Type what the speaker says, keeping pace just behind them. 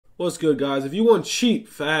What's good, guys? If you want cheap,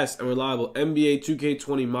 fast, and reliable NBA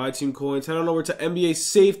 2K20 My Team coins, head on over to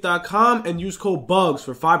NBASafe.com and use code BUGS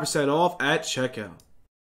for 5% off at checkout.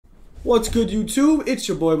 What's good, YouTube? It's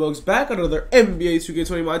your boy Bugs back on another NBA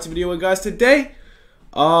 2K20 My Team video. And guys, today,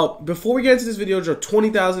 before we get into this video, drop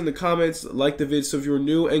 20,000 in the comments, like the vid so if you're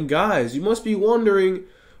new. And guys, you must be wondering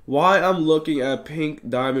why I'm looking at Pink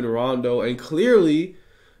Diamond Rondo, and clearly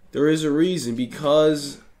there is a reason,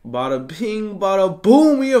 because bada bing, bada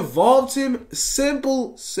boom, we evolved him.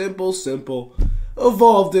 Simple.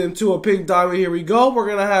 Evolved him to a pink diamond. Here we go. We're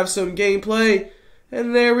going to have some gameplay.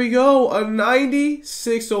 And there we go. A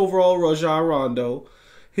 96 overall Rajon Rondo.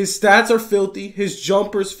 His stats are filthy. His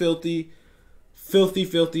jumper's filthy.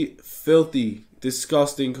 Filthy.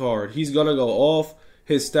 Disgusting card. He's going to go off.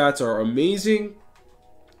 His stats are amazing.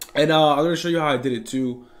 And I'm going to show you how I did it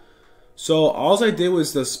too. So all I did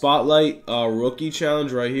was the Spotlight Rookie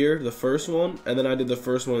Challenge right here, the first one, and then I did the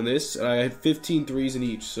first one in this, and I had 15 threes in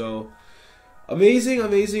each. So amazing.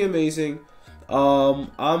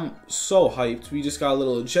 I'm so hyped. We just got a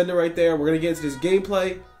little agenda right there. We're gonna get into this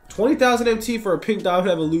gameplay. 20,000 MT for a Pink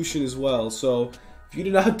Diamond Evolution as well. So if you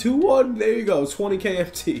did not do one, there you go, 20k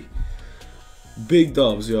MT. Big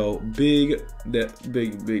dubs, yo. Big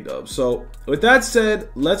dubs. So with that said,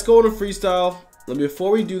 let's go into freestyle.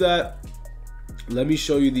 Before we do that, let me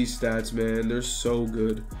show you these stats, man. They're so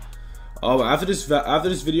good. After this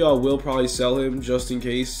video, I will probably sell him just in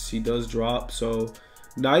case he does drop. So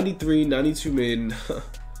 93, 92 mid.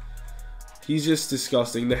 He's just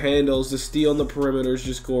disgusting. The handles, the steal on the perimeter is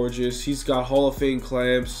just gorgeous. He's got Hall of Fame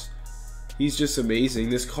clamps. He's just amazing.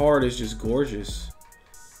 This card is just gorgeous.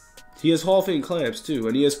 He has Hall of Fame clamps too,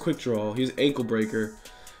 and he has quick draw. He has ankle breaker.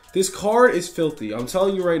 This card is filthy. I'm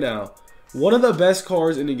telling you right now. One of the best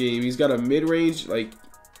cards in the game. He's got a mid-range, like,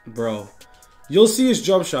 bro. You'll see his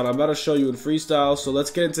jump shot. I'm about to show you in freestyle, so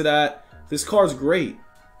let's get into that. This card's great.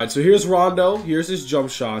 Alright, so here's Rondo. Here's his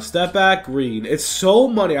jump shot. Step back, green. It's so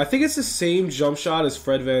money. I think it's the same jump shot as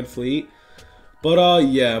Fred VanVleet. But,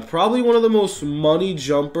 yeah, probably one of the most money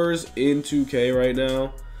jumpers in 2K right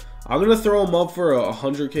now. I'm going to throw him up for a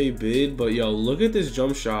 100k bid, but, yo, look at this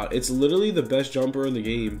jump shot. It's literally the best jumper in the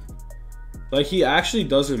game. Like, he actually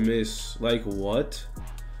doesn't miss. Like, what?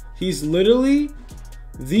 He's literally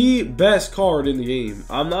the best card in the game.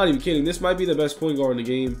 I'm not even kidding. This might be the best point guard in the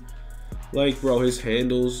game. Like, bro, his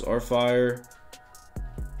handles are fire.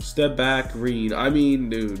 Step back, green. I mean,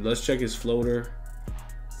 dude, let's check his floater.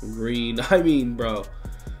 Green. I mean, bro.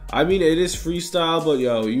 I mean, it is freestyle, but,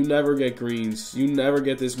 yo, you never get greens. You never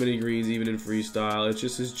get this many greens, even in freestyle. It's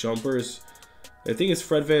just his jumpers. I think it's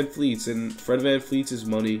Fred VanVleet's, and Fred VanVleet's is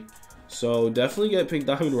money. So definitely get Pink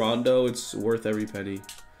Diamond Rondo. It's worth every penny.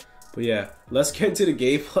 But yeah, let's get into the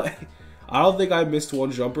gameplay. I don't think I missed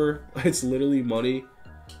one jumper. It's literally money.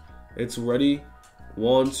 It's ready.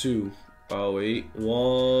 1, 2. Oh wait,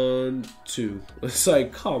 1, 2. It's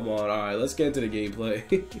like, come on. All right, let's get into the gameplay.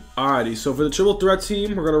 Alrighty, so for the triple threat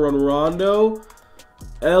team, we're gonna run Rondo,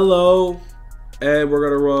 LO, and we're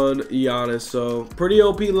gonna run Giannis. So pretty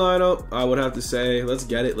OP lineup, I would have to say. Let's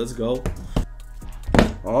get it. Let's go.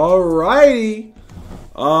 Alrighty.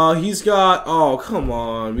 He's got, oh, come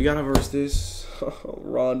on. We gotta verse this.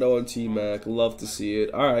 Rondo and T-Mac. Love to see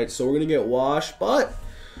it. Alright, so we're gonna get washed, but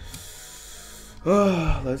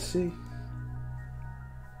let's see.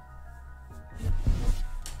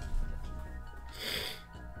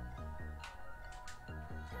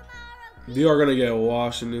 We are gonna get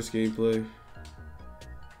washed in this gameplay.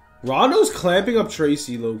 Rondo's clamping up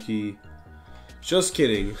Tracy low-key. Just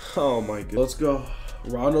kidding. Oh my god. Let's go.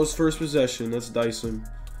 Rondo's first possession. Let's dice him.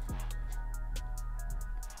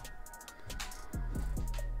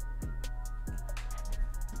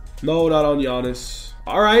 No, not on Giannis.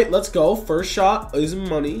 Alright, let's go. First shot is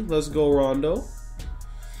money. Let's go, Rondo.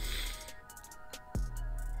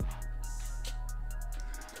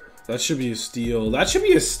 That should be a steal. That should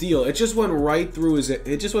be a steal. It just went right through his...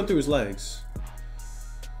 It just went through his legs.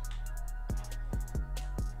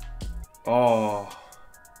 Oh...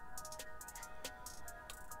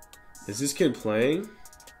 Is this kid playing?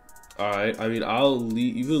 Alright, I mean, I'll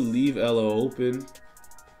leave, even leave LO open.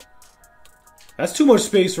 That's too much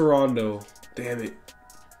space for Rondo. Damn it.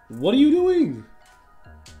 What are you doing?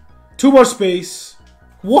 Too much space.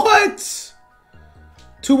 What?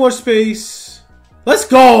 Too much space. Let's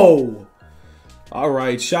go.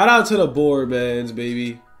 Alright, shout out to the board, mans,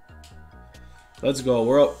 baby. Let's go.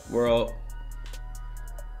 We're up. We're up.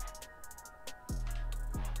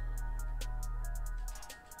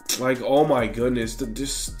 Like, oh my goodness.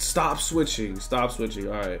 Just stop switching. Stop switching.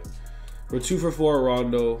 Alright. We're 2 for 4 at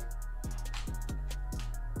Rondo.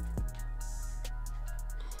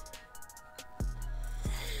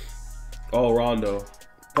 Oh, Rondo.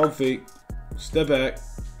 Pump fake. Step back.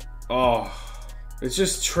 Oh. It's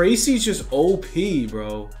just, Tracy's just OP,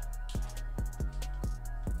 bro.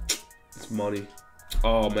 It's money.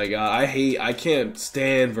 Oh my god. I can't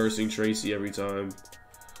stand versing Tracy every time.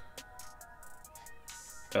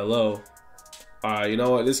 Hello. Alright, you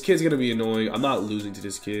know what? This kid's gonna be annoying. I'm not losing to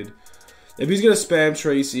this kid. If he's gonna spam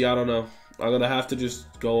Tracy, I don't know. I'm gonna have to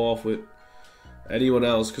just go off with anyone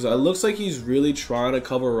else. Because it looks like he's really trying to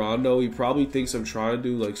cover Rondo. He probably thinks I'm trying to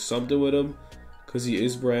do like something with him. Because he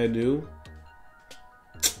is brand new.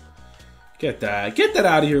 Get that. Get that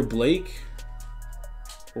out of here, Blake.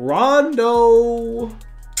 Rondo.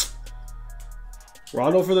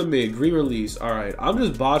 Rondo for the mid. Green release. Alright. I'm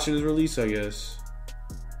just botching his release, I guess.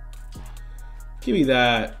 Give me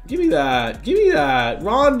that. Give me that. Give me that.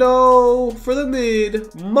 Rondo for the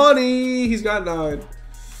mid. Money. He's got 9.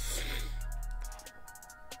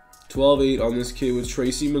 12-8 on this kid with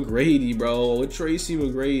Tracy McGrady, bro. With Tracy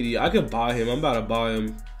McGrady. I could buy him. I'm about to buy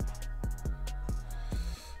him.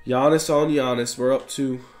 Giannis on Giannis. We're up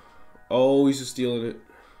 2. Oh, he's just stealing it.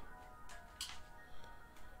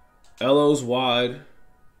 Elo's wide.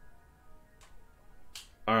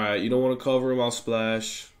 Alright, you don't want to cover him. I'll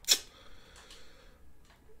splash.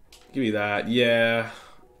 Give me that. Yeah.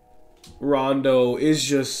 Rondo is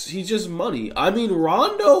just... He's just money. I mean,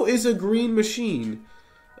 Rondo is a green machine.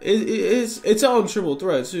 It's on triple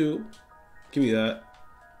threat, too. Give me that.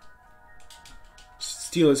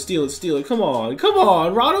 Steal it, steal it, steal it. Come on. Come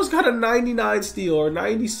on. Rondo's got a 99 steal or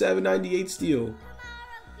 97, 98 steal.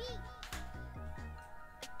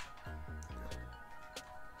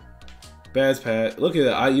 Bad pass. Look at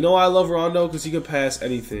that. You know why I love Rondo? Because he can pass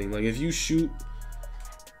anything. Like, if you shoot...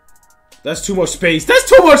 That's too much space. That's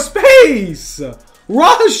too much space!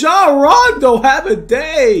 Rajon Rondo, have a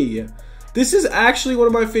day! This is actually one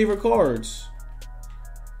of my favorite cards.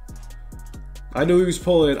 I knew he was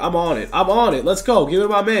pulling it. I'm on it. I'm on it. Let's go. Give it to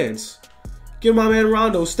my mans. Give my man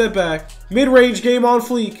Rondo. Step back. Mid-range game on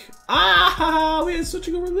fleek. Ah, we had such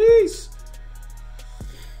a good release.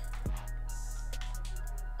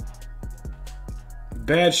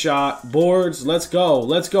 Bad shot. Boards. Let's go.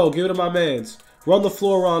 Let's go. Give it to my mans. Run the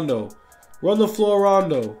floor, Rondo. Run the floor,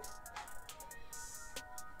 Rondo.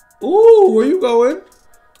 Ooh, where you going?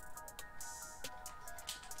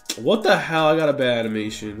 What the hell? I got a bad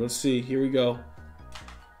animation. Let's see. Here we go.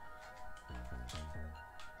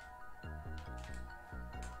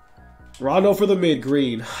 Rondo for the mid.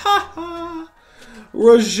 Green. Ha ha.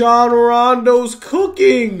 Rajon Rondo's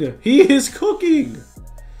cooking. He is cooking.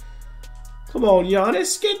 Come on,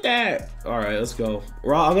 Giannis. Get that. All right, let's go.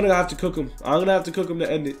 I'm going to have to cook him. I'm going to have to cook him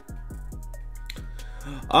to end it.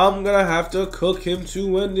 I'm going to have to cook him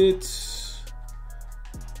to end it.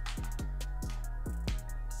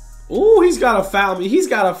 Ooh, he's got to foul me. He's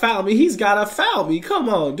got to foul me. He's got to foul me. Come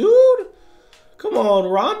on, dude. Come on,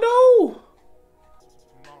 Rondo.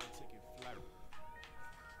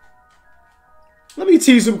 Let me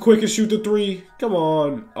tease him quick and shoot the 3. Come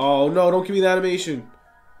on. Oh, no. Don't give me the animation.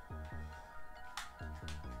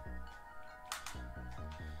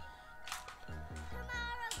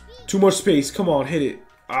 Too much space. Come on. Hit it.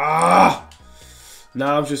 Ah.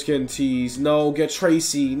 Now I'm just getting teased. No, get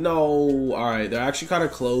Tracy. No. Alright, they're actually kind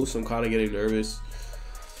of close. I'm kind of getting nervous.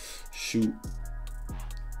 Shoot.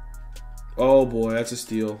 Oh, boy. That's a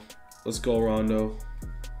steal. Let's go, Rondo.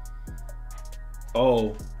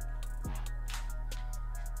 Oh.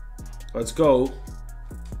 Let's go.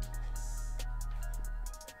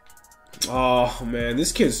 Oh, man.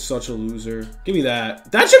 This kid's such a loser. Give me that.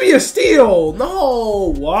 That should be a steal.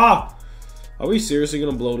 No. Wow. Are we seriously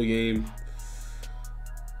going to blow the game?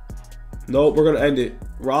 Nope, we're going to end it.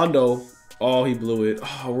 Rondo. Oh, he blew it.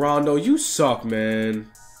 Oh, Rondo, you suck, man.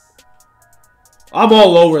 I'm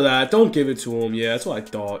all over that. Don't give it to him. Yeah, that's what I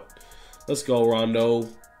thought. Let's go, Rondo.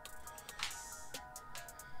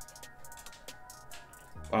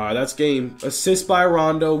 Alright, that's game. Assist by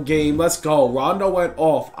Rondo. Game. Let's go. Rondo went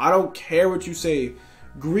off. I don't care what you say.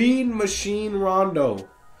 Green machine Rondo.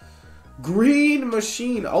 Green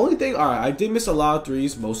machine. Only thing, alright, I did miss a lot of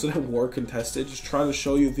threes. Most of them were contested. Just trying to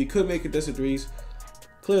show you if he could make contested threes.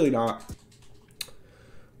 Clearly not.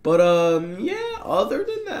 But, yeah, other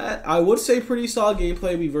than that, I would say pretty solid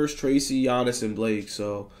gameplay. We versed Tracy, Giannis, and Blake.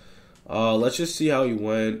 So, let's just see how he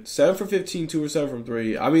went. 7 for 15, 2 for 7 from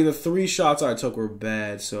 3. I mean, the 3 shots I took were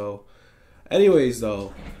bad. So, anyways,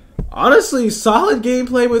 though, honestly, solid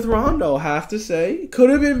gameplay with Rondo, I have to say.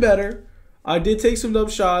 Could have been better. I did take some dumb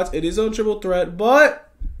shots. It is on triple threat, but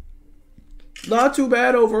not too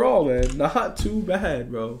bad overall, man. Not too bad,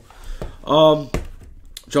 bro.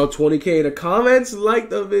 Drop 20K in the comments. Like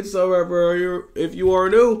the vid, so if you are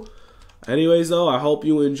new. Anyways, though, I hope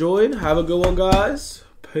you enjoyed. Have a good one, guys.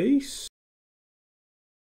 Peace.